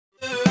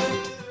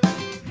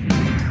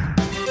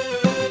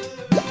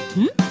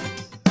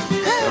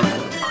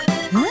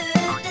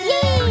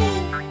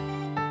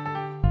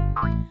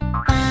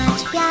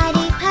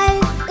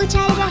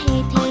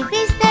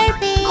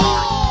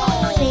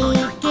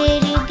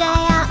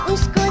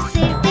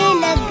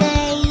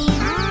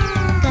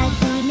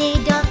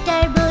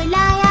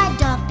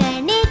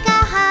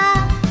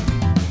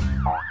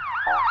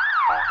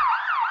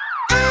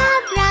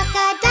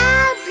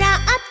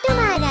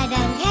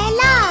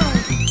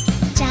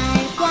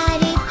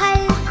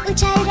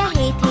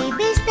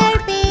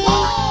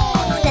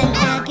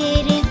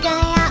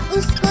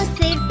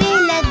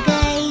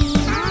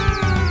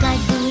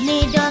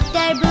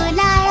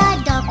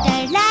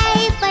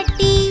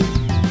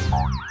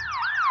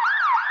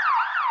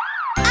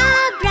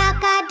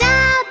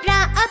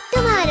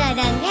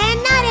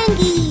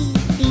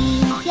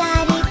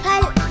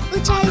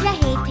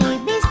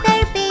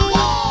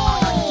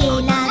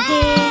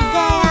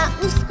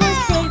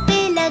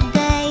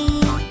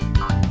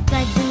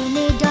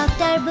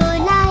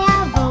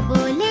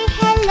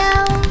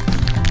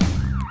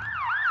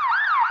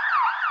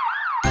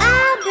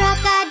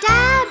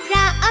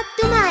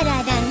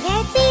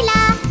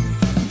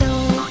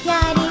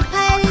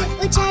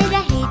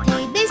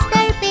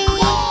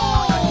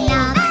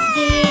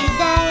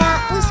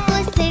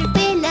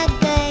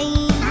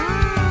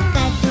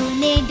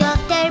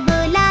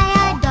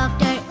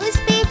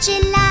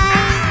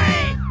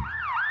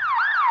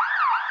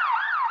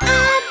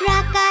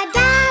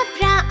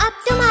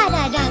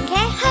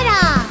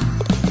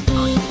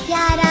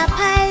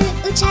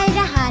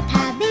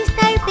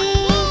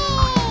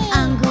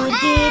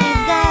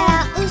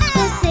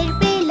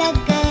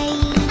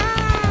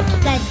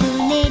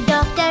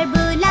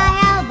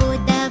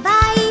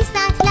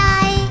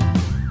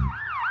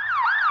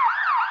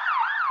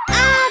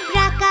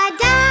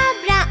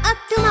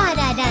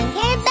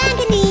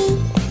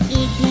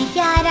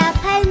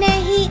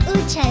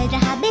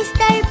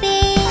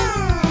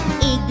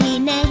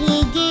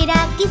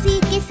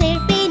सिर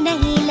पे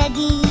नहीं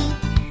लगी।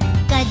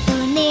 कद्दू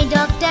ने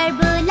डॉक्टर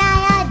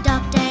बुलाया,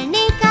 डॉक्टर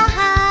ने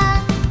कहा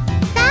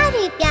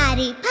सारे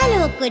प्यारे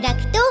फलों को रख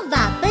दो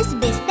वापस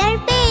बिस्तर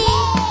पे।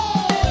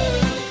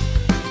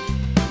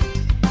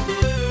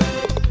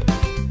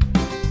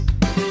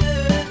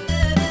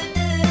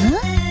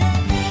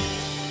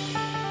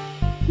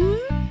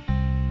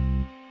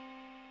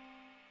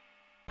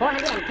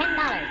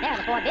 $410. There are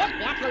the 4 bids.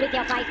 The actual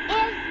retail price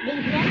is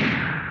the...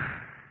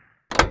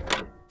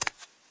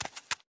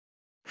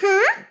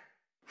 हाँ?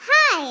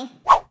 हाय।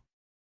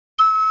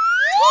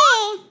 हे।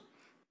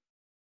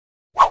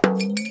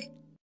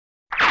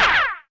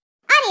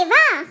 अरे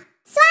वाह,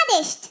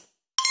 स्वादिष्ट।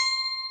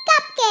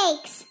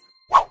 कपकेक्स।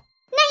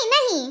 नहीं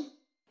नहीं।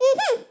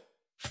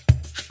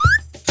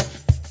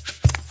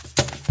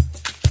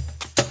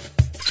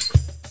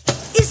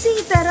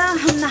 इसी तरह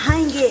हम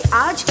नहाएंगे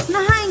आज,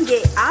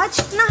 नहाएंगे आज,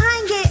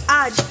 नहाएंगे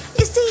आज।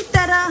 इसी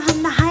तरह हम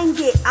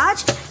नहाएंगे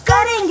आज,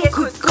 करेंगे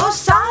खुद को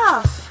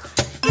साफ।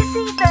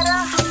 इसी तरह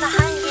हम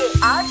नहाएंगे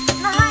आज,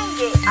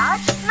 नहाएंगे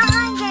आज,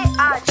 नहाएंगे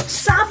आज।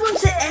 साबुन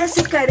से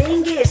ऐसे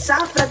करेंगे,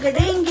 साफ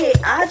रगड़ेंगे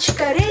आज,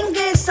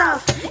 करेंगे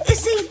साफ।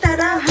 इसी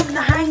तरह हम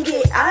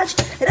नहाएंगे आज,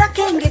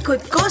 रखेंगे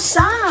खुद को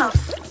साफ।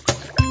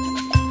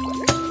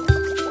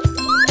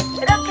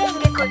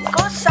 रखेंगे खुद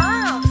को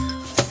साफ।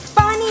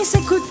 पानी से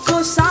खुद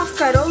को साफ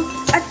करो,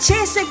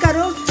 अच्छे से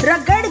करो,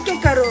 रगड़ के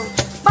करो।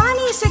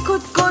 पानी से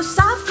खुद को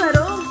साफ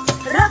करो,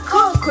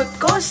 रखो खुद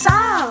को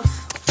साफ।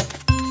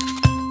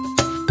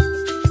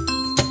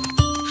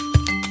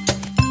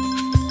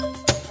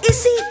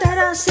 इसी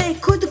तरह से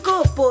खुद को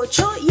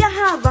पोछो,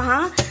 यहाँ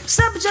वहाँ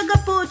सब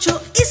जगह पोछो।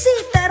 इसी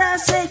तरह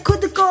से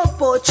खुद को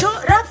पोछो,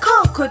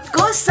 रखो खुद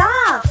को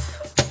साफ।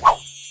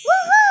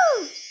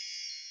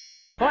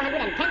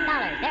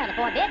 $410. There are the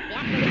 4 bids. The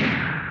actual...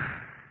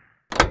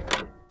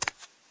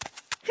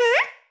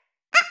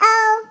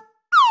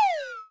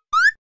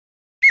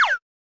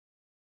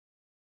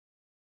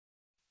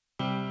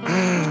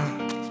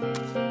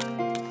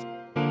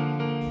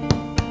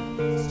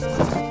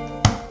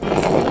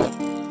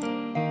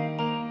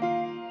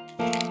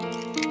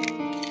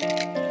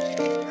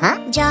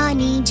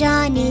 जानी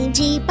जानी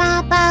जी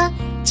पापा,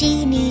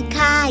 चीनी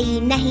खाई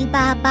नहीं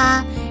पापा।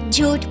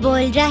 झूठ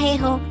बोल रहे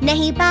हो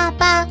नहीं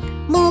पापा,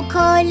 मुंह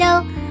खोलो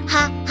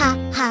हा हा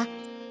हा।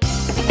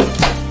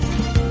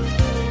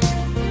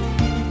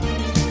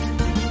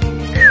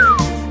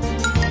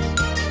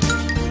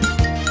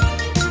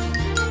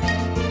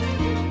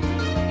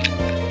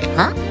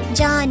 हाँ?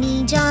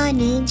 जानी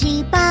जानी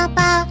जी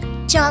पापा,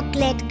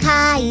 चॉकलेट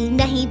खाई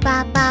नहीं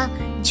पापा।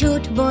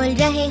 झूठ बोल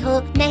रहे हो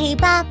नहीं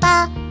पापा,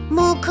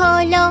 मुंह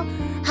खोलो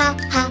हा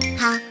हा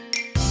हा।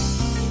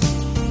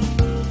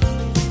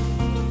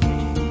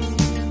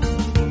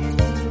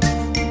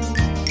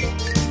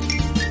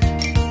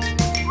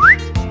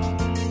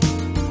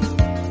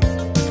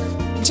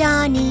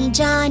 जानी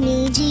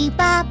जानी जी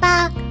पापा,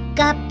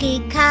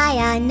 कपकेक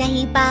खाया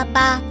नहीं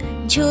पापा।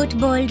 झूठ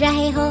बोल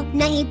रहे हो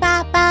नहीं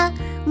पापा,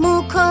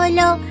 मुंह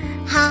खोलो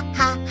हा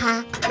हा हा।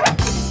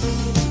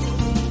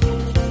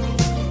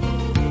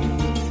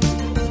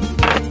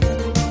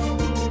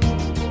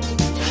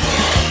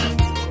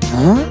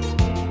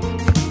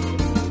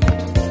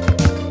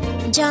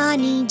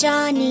 जानी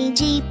जानी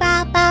जी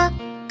पापा,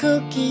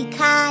 कुकी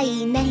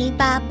खाई नहीं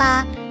पापा।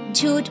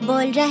 झूठ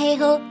बोल रहे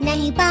हो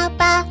नहीं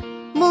पापा,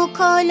 मुंह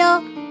खोलो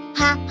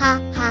हा हा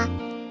हा।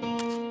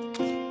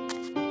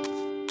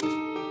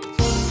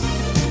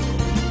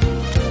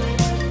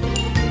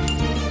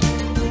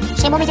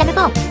 Siamo media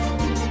ko.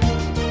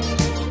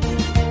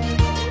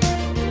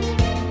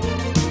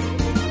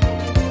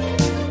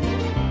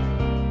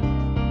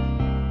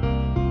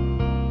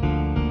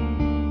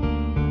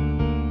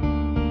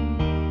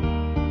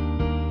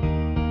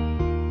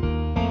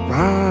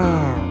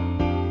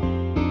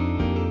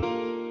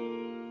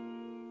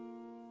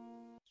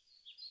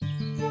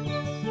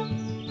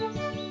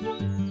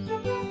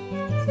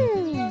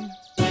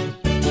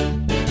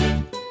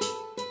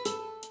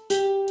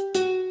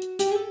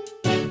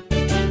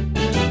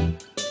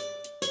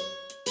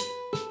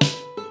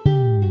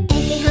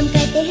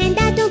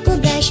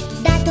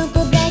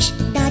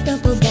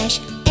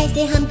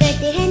 ऐसे हम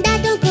करते हैं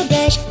दांतों को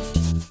ब्रश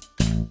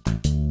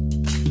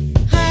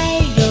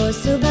हर रोज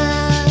सुबह।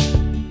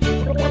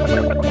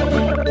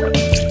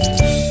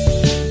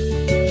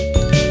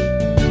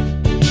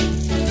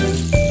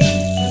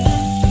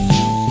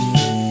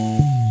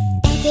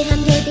 ऐसे हम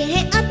धोते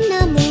हैं अपना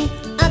मुंह,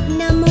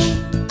 अपना मुंह,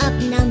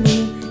 अपना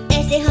मुंह।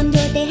 ऐसे हम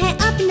धोते हैं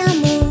अपना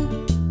मुंह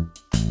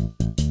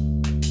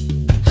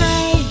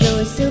हर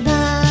रोज सुबह।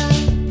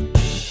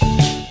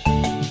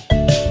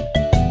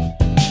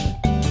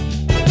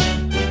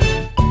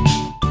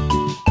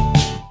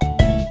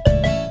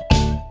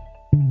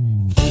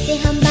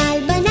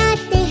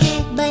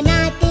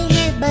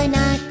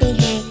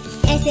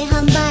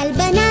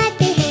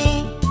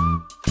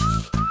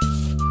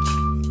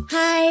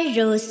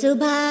 रोज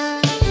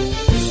सुबह।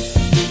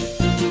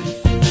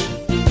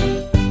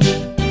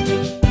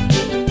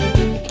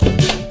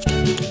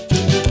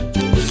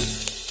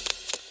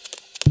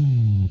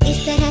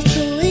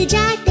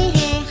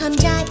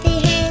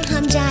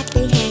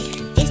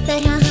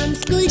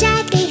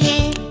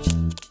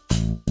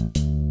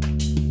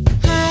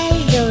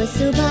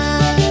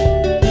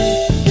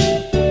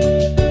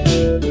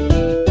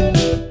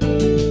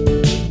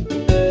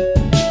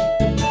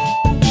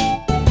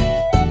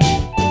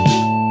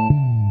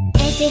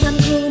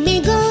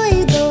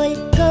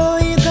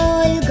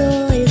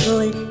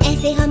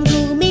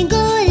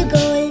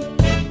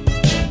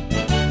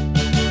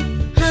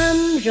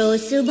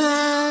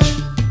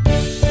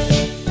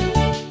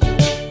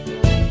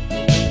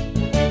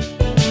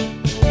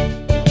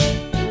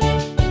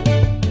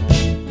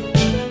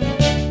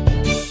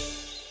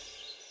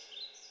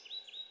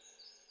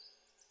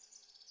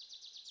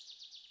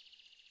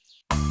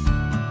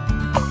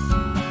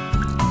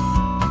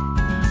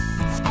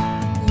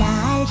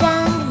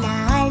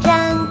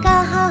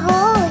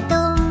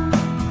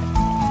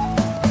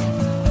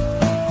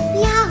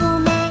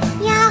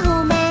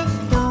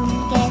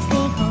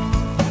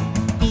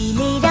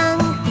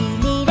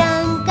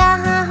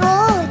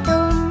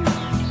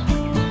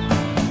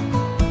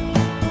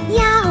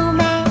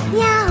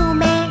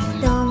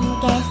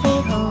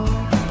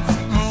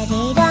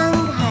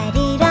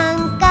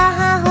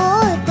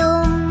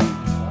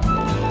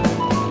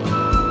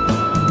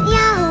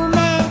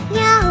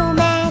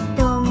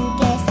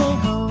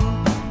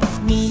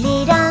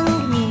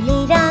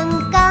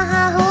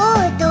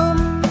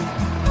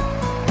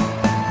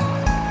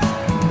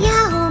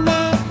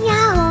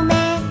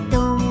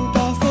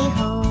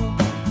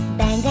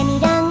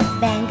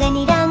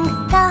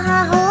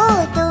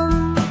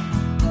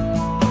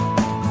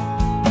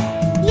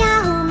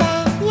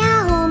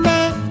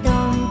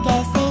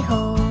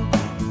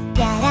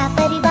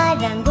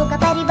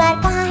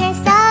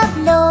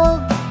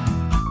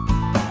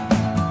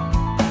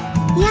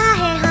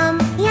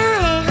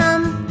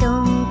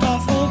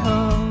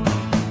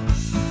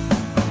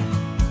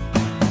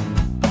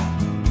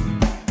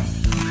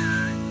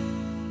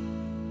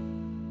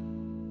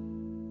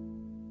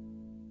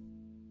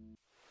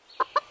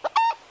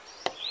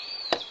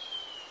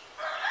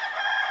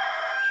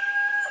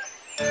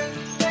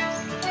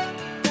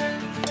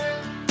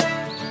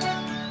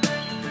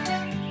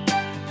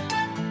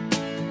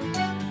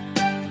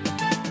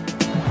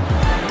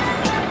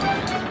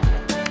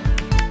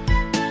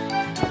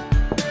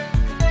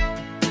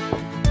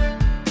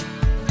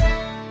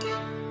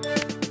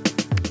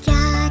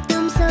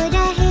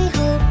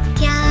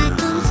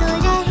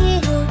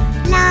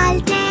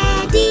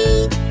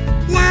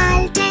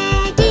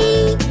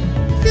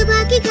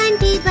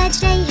 घंटी बज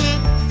रही है,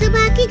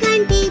 सुबह की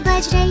घंटी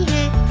बज रही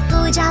है।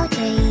 हो जाओ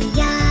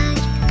तैयार,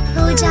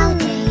 हो जाओ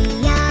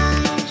तैयार।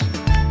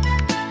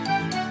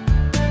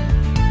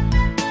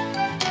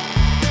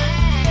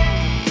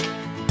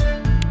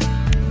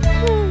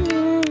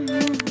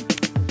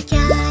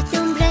 क्या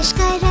तुम ब्रश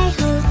कर रहे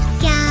हो?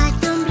 क्या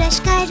तुम ब्रश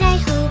कर रहे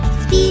हो?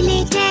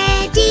 पीले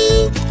टेडी,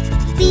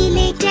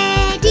 पीले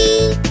टेडी।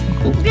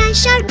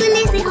 ब्रश और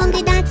कुल्ले से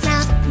होंगे दांत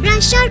साफ,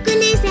 ब्रश और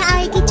कुल्ले से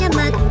आएगी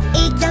चमक,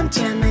 एकदम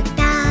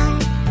चमकदार,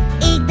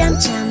 एकदम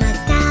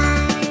चमकदार।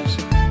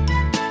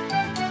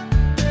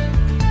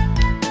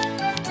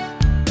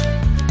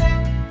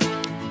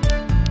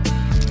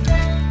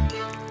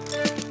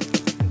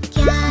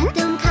 क्या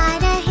तुम खा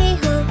रहे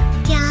हो?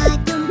 क्या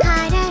तुम खा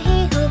रहे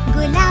हो?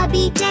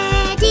 गुलाबी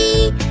टेडी,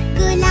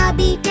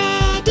 गुलाबी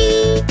टेडी।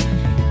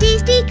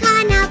 टेस्टी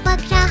खाना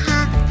पक रहा,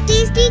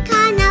 टेस्टी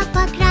खाना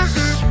पक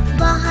रहा।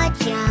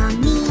 बहुत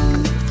यम्मी,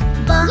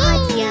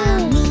 बहुत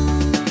यम्मी।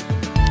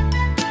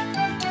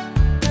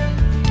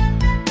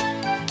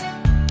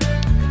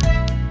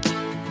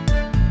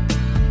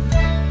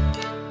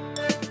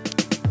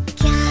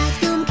 क्या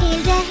तुम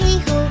खेल रहे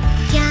हो?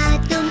 क्या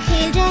तुम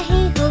खेल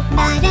रहे हो?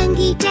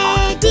 नारंगी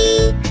टेडी,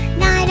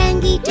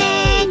 नारंगी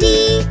टेडी।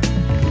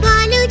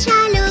 बॉल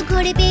उछालो,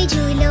 घोड़े पे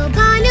झूलो,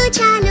 बॉल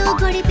उछालो,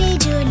 घोड़े पे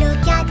झूलो।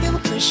 क्या तुम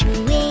खुश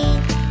हुए?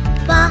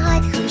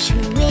 बहुत खुश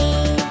हुए।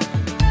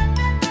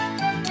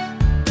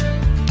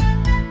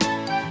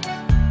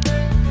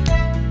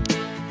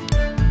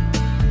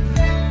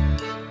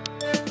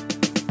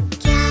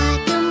 क्या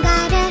तुम गा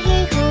रहे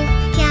हो?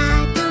 क्या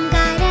तुम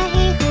गा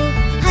रहे हो?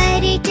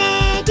 हरे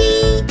टेडी,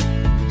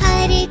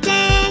 हरे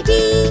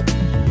टेडी।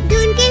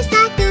 धुन के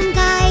साथ तुम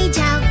गाए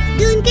जाओ,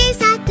 धुन के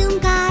साथ तुम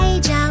गाए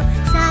जाओ।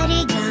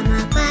 सारे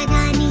गामा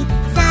पाधानी,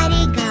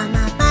 सारे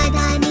गामा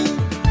पाधानी।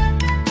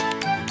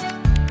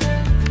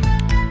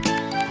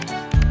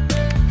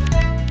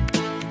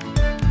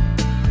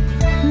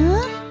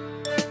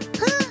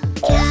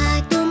 क्या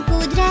तुम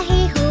कूद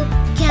रहे हो?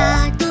 क्या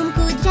तुम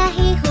कूद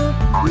रहे हो?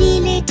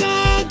 नीले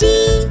टेडी,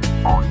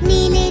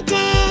 नीले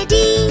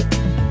टेडी।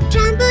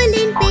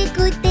 ट्रैम्पोलिन पे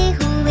कूदते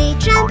हुए,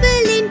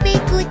 ट्रैम्पोलिन पे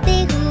कूदते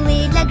हुए।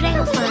 लग रहे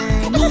हो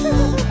फनी,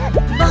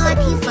 बहुत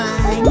ही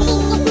फनी।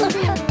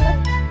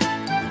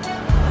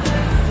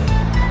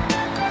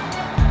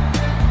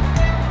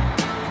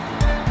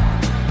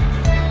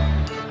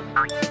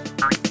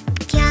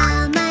 क्या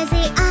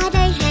मजे आ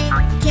रहे हैं?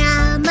 क्या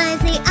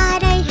मजे आ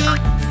रहे हैं?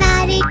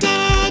 सारे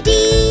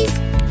टेडीज,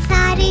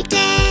 सारे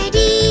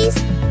टेडीज।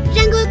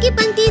 रंगों की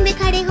पंक्ति में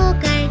खड़े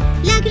होकर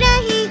लग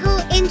रहे हो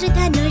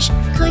इंद्रधनुष।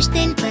 खुश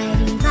दिल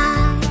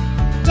परिवार,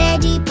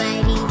 टेडी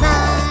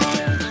परिवार।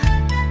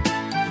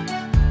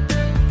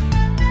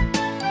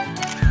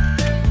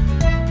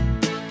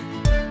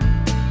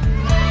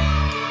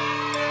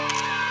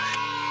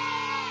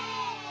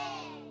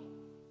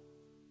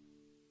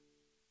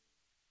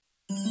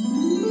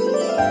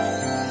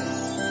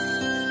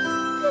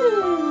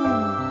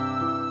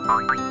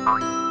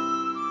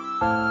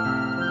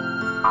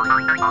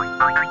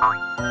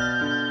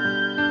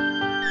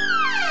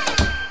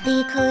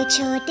 देखो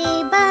छोटे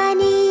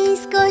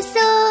बानीस को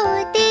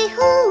सोते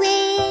हुए,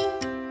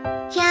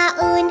 क्या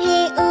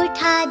उन्हें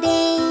उठा दे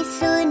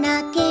सुना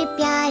के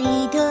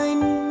प्यारी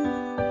धुन।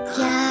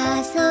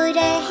 क्या सो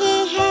रहे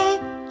हैं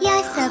या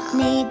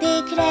सपने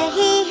देख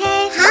रहे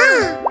हैं? हाँ,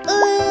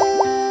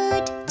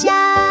 उठ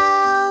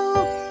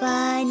जाओ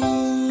बानीस।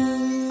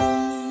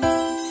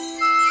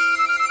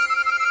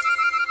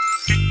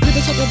 कूदो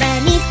छोटे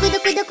बानीस, कूदो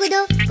कूदो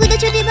कूदो, कूदो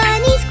छोटे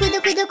बानीस, कूदो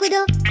कूदो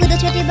कूदो, कूदो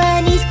छोटे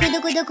बानीस, कूदो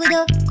कूदो कूदो,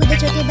 कूदो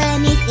छोटे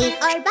बानीस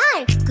एक और बार।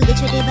 कूदो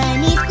छोटे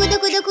बानीस, कूदो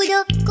कूदो कूदो,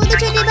 कूदो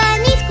छोटे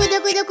बानीस, कूदो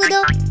कूदो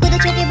कूदो, कूदो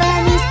छोटे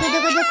बानीस, कूदो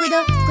कूदो कूदो,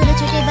 कूदो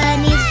छोटे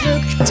बानीस।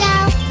 रुक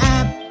जाओ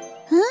अब।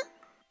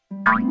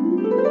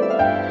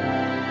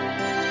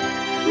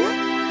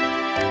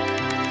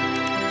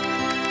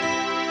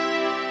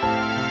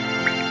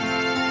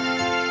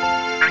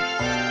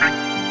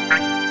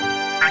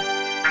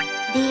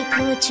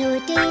 देखो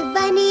छोटे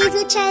बनीज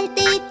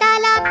उछलते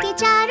तालाब के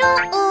चारों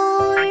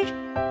ओर।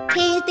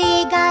 खेलते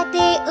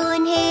गाते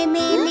उन्हें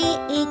मिली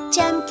एक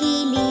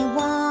चमकीली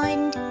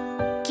वॉन्ड।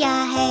 क्या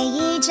है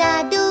ये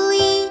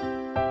जादुई?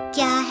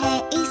 क्या है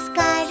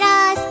इसका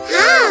राज?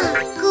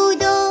 हाँ,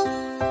 कूदो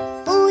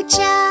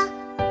ऊंचा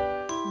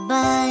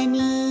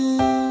बनीस।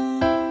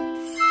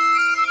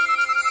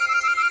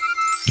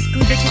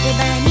 कूदो छोटे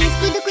बनीस,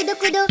 कूदो कूदो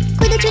कूदो,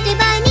 कूदो छोटे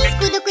बनीस,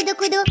 कूदो कूदो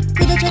कूदो,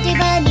 कूदो छोटे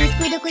बनीस,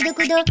 कूदो कूदो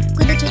कूदो,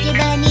 कूदो छोटे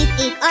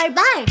बनीस एक और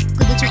बार।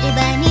 कूदो छोटे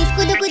बनीस,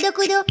 कूदो कूदो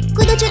कूदो,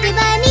 कूदो छोटे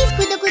बनीस,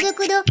 कूदो कूदो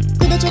कूदो,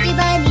 कूदो छोटे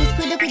बनीस,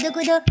 कूदो कूदो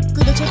कूदो,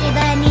 कूदो छोटे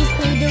बनीस।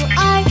 कूदो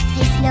और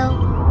फिसलो।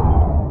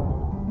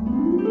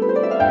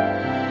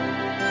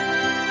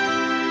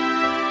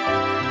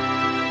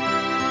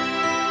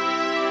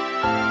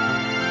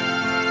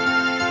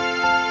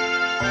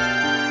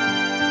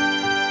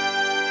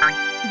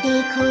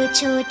 देखो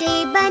छोटे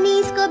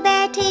बनीस को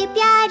बैठे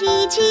प्यारी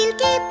झील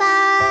के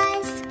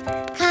पास,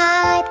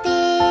 खाते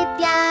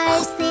प्यार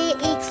से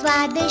एक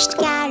स्वादिष्ट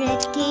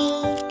कैरेट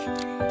केक।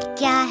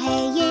 क्या है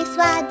ये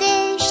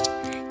स्वादिष्ट,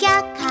 क्या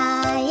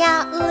खाया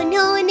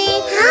उन्होंने?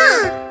 हाँ,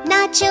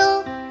 नाचो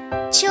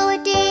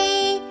छोटे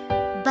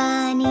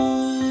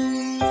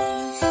बनीज।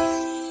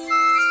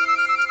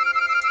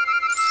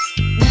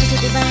 नाचो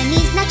छोटे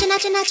बनीज, नाचो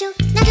नाचो नाचो,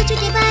 नाचो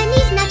छोटे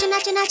बनीज, नाचो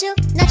नाचो नाचो,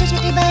 नाचो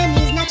छोटे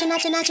बनीज, नाचो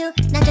नाचो नाचो,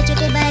 नाचो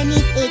छोटे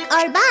बनीज एक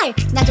और बार।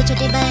 नाचो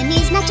छोटे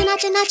बनीज, नाचो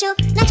नाचो नाचो,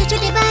 नाचो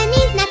छोटे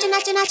बनीज, नाचो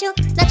नाचो नाचो,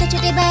 नाचो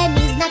छोटे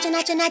बनीज, नाचो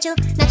नाचो नाचो,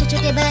 नाचो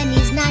छोटे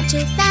बनीज,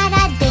 नाचो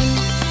सारा दिन।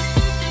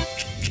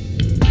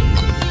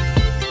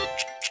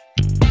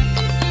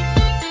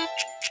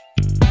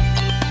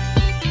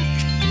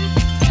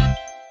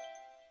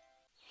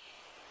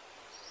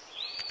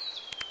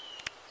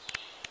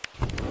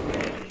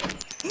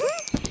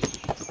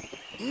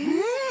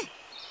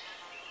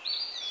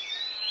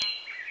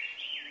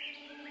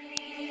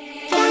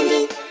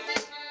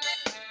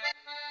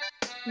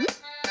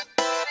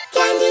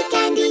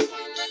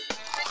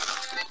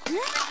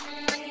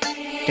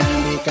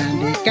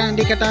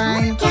 Candy का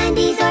टाइम।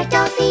 Candies और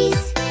टॉफीज,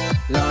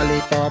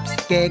 Lollipops,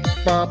 cake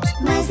pops,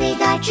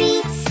 मजेदार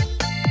ट्रीट्स।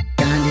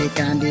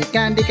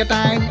 candy का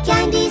टाइम।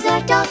 Candies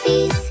और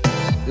टॉफीज,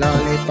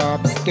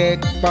 Lollipops,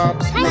 cake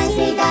pops,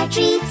 मजेदार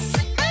ट्रीट्स।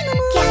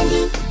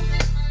 Candy,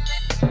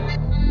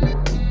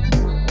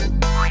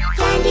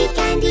 candy,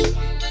 candy।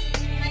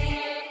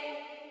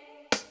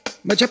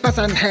 मुझे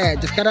पसंद है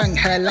जिसका रंग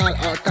है लाल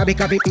और कभी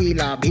कभी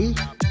पीला भी।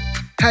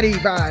 हरी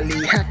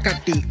वाली है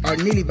खट्टी और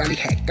नीली वाली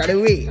है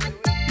कड़वी।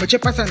 मुझे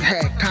पसंद है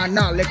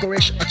खाना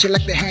लिकोरिश, अच्छे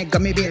लगते हैं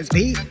गमी बीन्स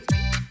भी।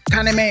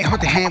 खाने में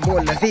होते हैं वो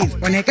लजीज,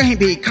 उन्हें कहीं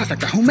भी खा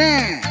सकता हूँ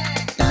मैं।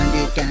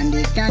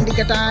 कैंडी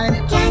का टाइम।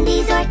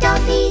 Candies और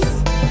टॉफीज,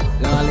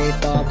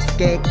 Lollipops,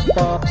 cake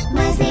pops,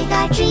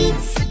 मजेदार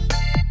ट्रीट्स।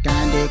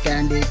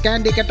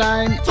 कैंडी का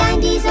टाइम।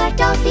 Candies और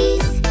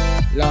टॉफीज,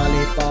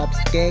 Lollipops,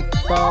 cake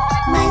pops,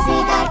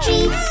 मजेदार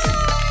treats.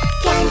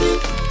 Candy,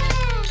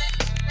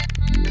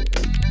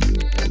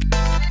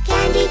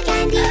 candy,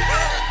 candy।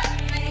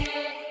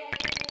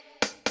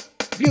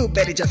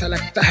 Blueberry जैसा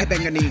लगता है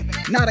बैंगनी,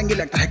 नारंगी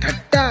लगता है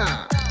खट्टा,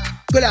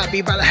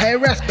 गुलाबी वाला है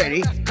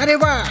रास्पबेरी। अरे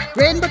वाह,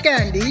 रेनबो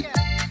कैंडी।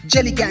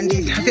 जेली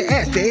कैंडीज हंसे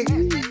ऐसे,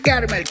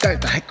 कैरमल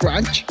करता है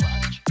क्रंच।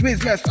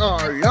 ट्विज़लर्स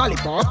और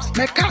लॉलीपॉप्स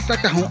मैं खा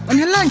सकता हूँ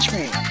उन्हें लंच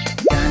में।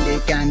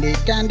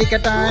 कैंडी का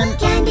टाइम।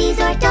 Candies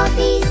और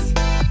टॉफीज,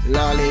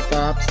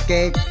 Lollipops,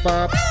 cake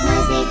pops,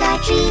 मजेदार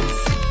ट्रीट्स।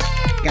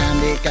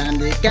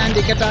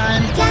 कैंडी का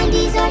टाइम।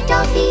 Candies और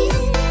टॉफीज,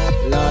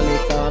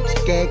 Lollipops,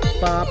 cake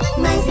pops,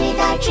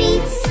 मजेदार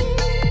ट्रीट्स।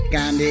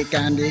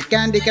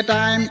 कैंडी का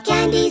टाइम।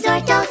 Candies और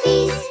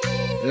टॉफीज,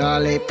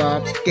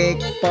 Lollipops,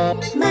 cake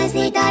pops,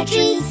 मजेदार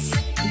ट्रीट्स।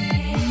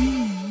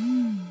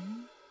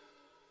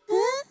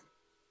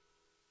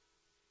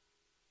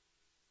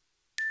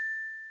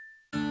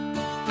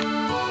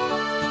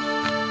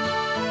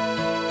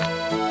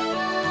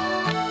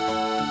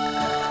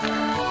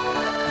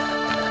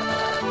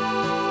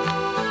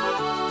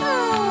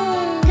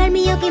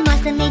 गर्मियों के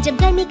मौसम में जब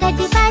गर्मी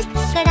करती पस्त,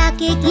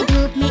 कड़ाके की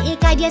धूप में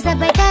एक आइडिया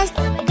जबरदस्त।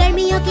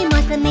 गर्मियों के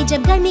मौसम में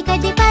जब गर्मी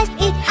करती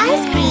पस्त, एक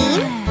आइसक्रीम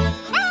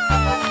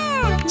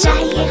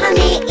चाहिए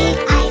हमें,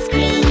 एक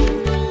आइसक्रीम।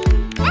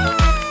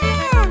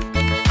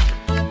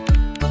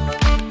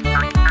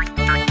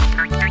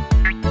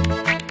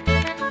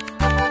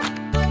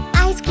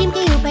 आइसक्रीम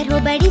के ऊपर हो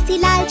बड़ी सी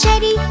लाल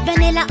चेरी,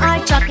 वनीला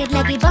और चॉकलेट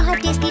लगे बहुत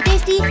टेस्टी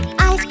टेस्टी।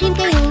 आइसक्रीम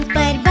के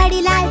ऊपर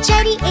बड़ी लाल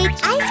चेरी, एक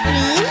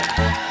आइसक्रीम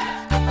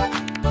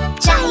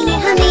चाहिए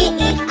हमें,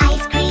 एक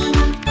आइसक्रीम।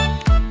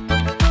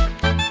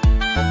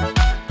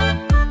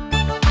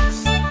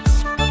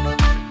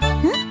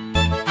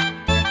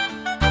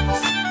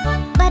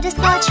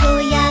 बटरस्कॉच हो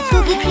या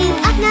कुकी क्रीम,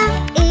 अपना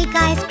एक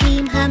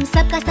आइसक्रीम हम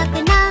सबका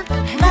सपना।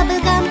 बबल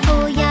गम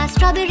हो या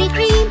स्ट्रॉबेरी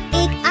क्रीम,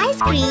 एक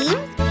आइसक्रीम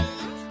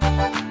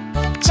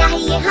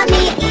चाहिए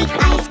हमें, एक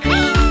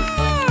आइसक्रीम।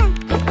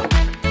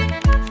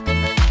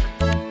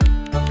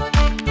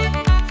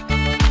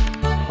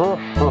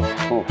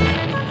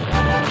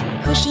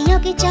 खुशियों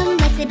के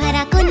चम्मच से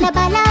भरा कुल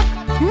लबालब,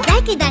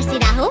 जायकेदार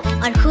सिरा हो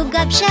और खूब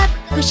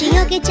गपशप।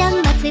 खुशियों के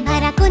चम्मच से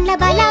भरा कुल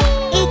लबालब,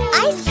 एक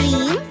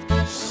आइसक्रीम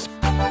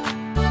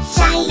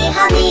चाहिए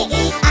हमें,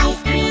 एक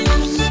आइसक्रीम।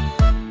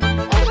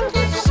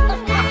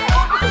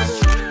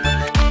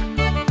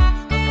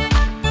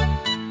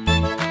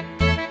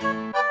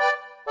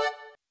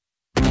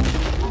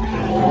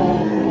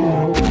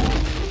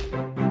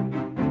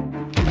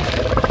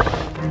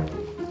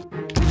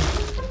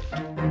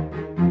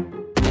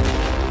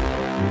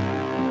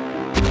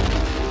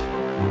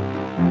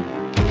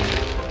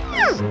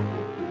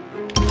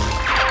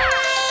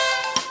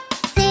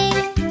 सिर,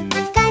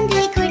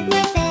 कंधे,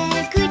 घुटने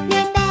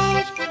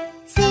पैर,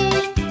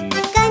 सिर,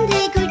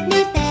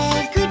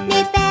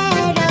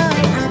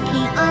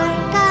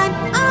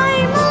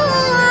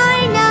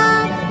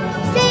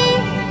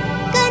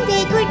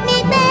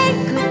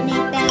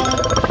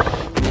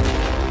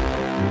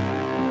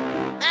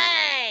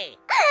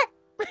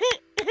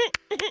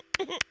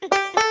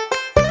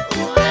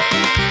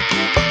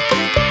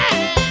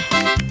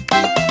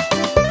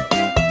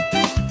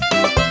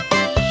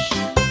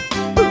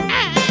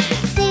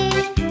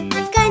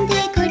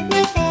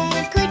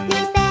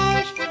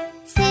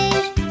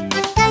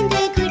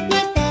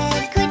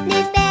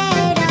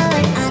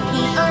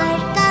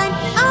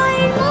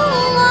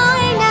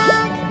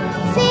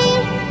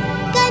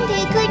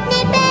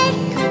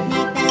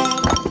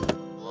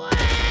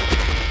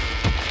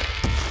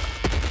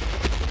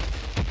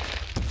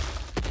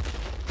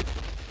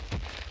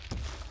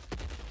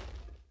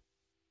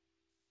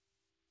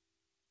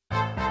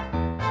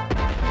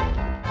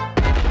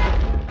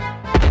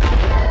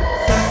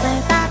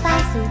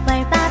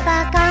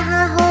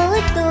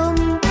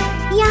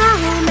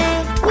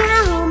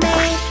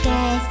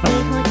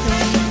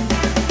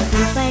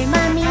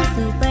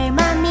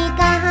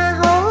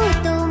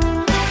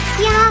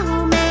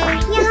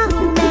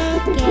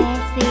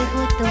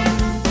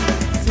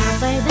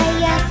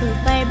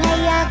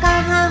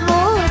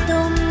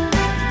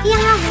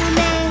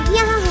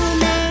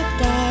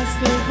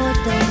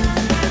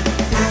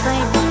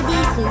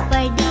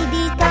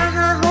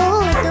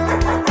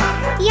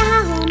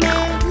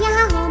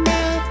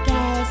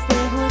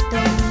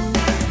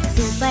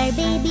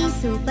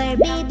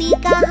 टॉडलर बेबी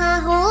कहाँ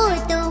हो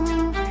तुम?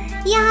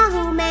 यहाँ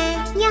हूँ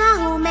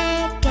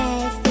मैं,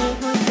 कैसे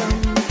हो तुम?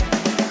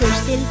 खुश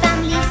दिल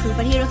फैमिली,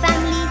 सुपर हीरो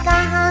फैमिली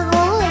कहाँ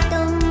हो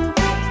तुम?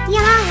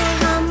 यहाँ है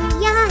हम,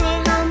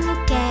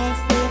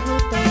 कैसे हो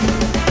तुम?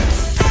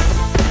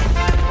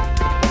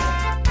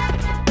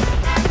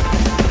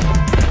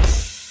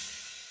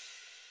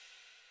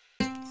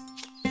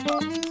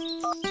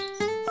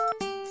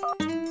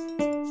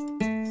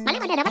 Mana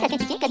dapat ada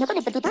cincin kan dapat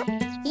betul tak?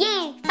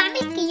 Ye,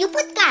 pamit ke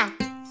Yuput ka?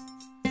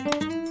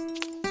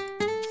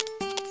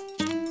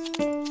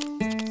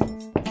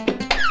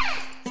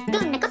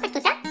 Dun, nak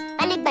betul tak?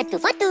 Balik batu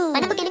foto.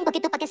 Mana pergiling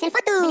begitu pakai selfie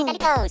foto. Ini tadi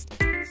post.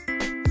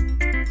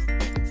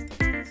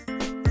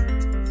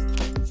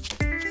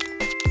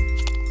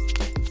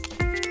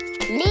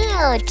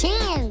 Leo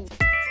team.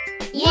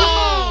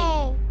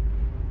 Yay!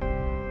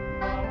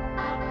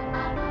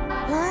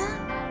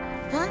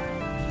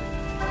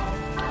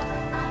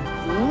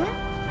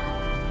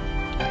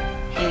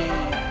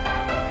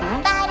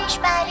 बारिश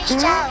बारिश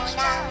जाओ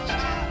ना,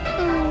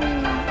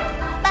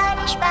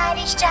 बारिश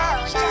बारिश जाओ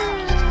ना,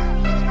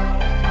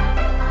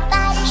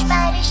 बारिश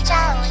बारिश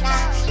जाओ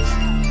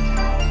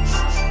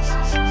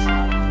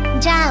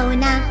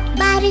ना,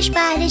 बारिश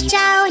बारिश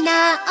जाओ ना,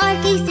 और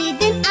किसी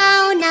दिन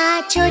आओ ना,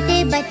 छोटे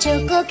बच्चों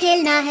को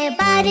खेलना है।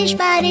 बारिश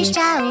बारिश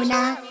जाओ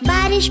ना,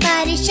 बारिश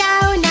बारिश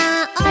जाओ ना,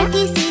 और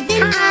किसी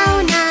दिन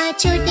आओ ना,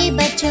 छोटे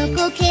बच्चों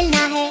को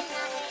खेलना है।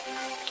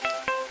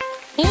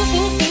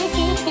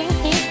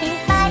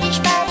 बारिश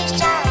बारिश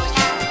जाओ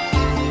ना,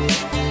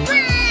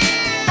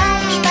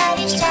 बारिश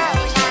बारिश जाओ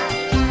ना,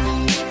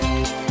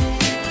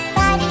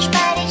 बारिश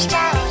बारिश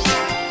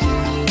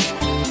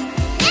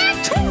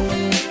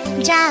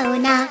जाओ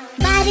ना,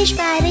 बारिश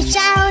बारिश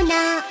जाओ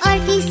ना, और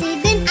किसी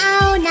दिन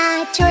आओ ना,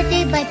 छोटे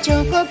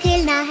बच्चों को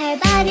खेलना है।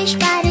 बारिश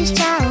बारिश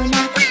जाओ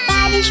ना,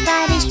 बारिश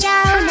बारिश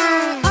जाओ ना,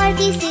 और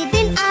किसी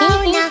दिन आओ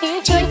ना,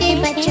 छोटे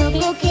बच्चों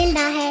को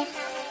खेलना है।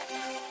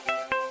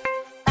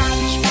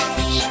 बारिश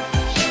बारिश,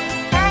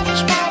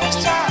 बारिश बारिश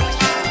जाओ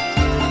ना,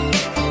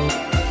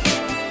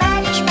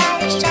 बारिश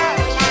बारिश जाओ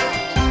ना,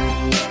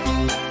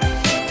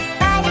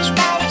 बारिश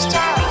बारिश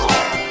जाओ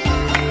ना,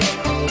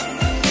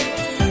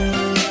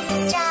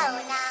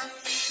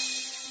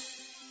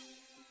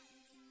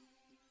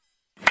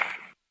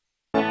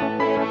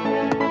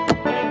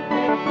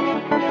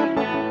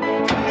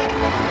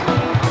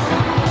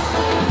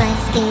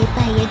 बस के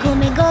पहिए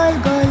घूमे गोल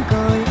गोल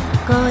गोल,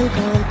 गोल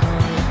गोल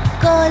गोल,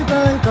 गोल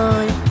गोल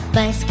गोल,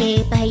 बस के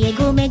पहिए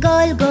घूमे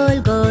गोल गोल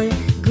गोल,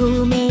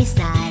 घूमे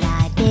सारा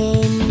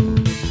दिन।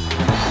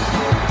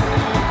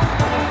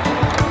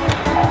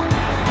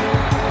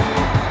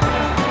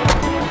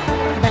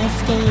 बस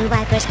के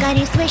वाइपर्स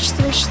करे swish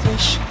swish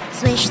swish,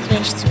 swish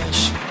swish swish,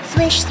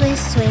 swish swish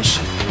swish,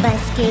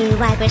 बस के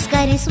वाइपर्स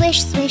करे स्विश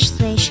स्विश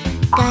स्विश,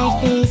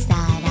 करते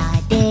सारा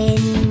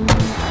दिन।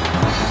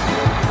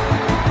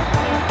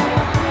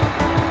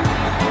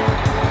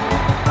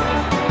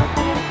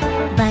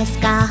 बस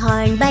का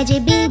हॉर्न बजे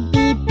beep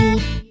beep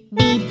beep,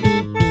 beep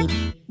beep beep,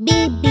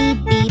 beep beep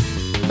beep,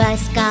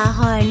 बस का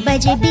हॉर्न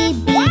बजे बीप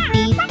बीप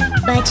बीप,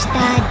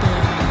 बजता दिन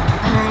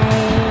भर।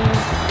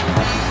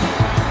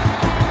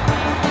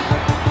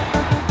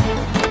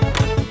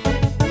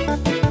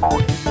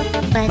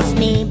 बस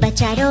में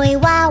बच्चा रोए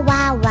वाह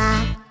वाह वाह,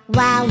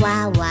 वाह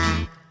वाह वाह,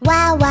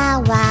 वाह वाह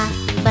वाह,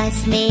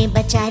 बस में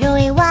बच्चा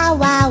रोए वाह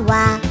वाह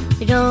वाह,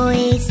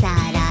 रोए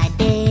सारा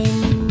दिन।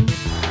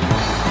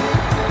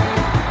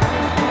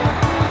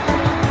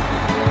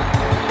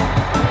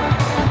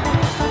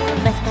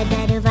 बस का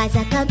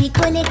दरवाजा कभी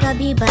खोले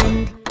कभी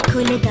बंद,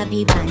 खोले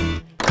कभी बंद,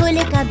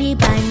 खोले कभी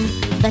बंद,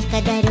 बस का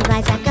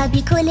दरवाजा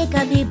कभी खोले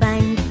कभी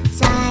बंद,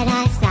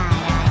 सारा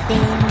सारा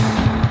दिन।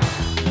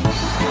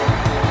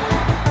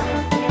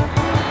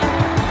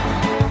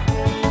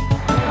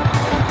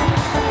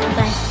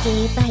 बस के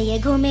पहिए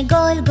घूमे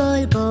गोल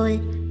गोल गोल,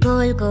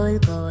 गोल गोल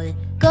गोल,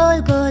 गोल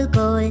गोल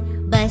गोल,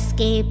 बस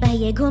के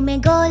पहिए घूमे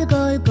गोल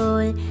गोल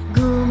गोल,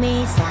 घूमे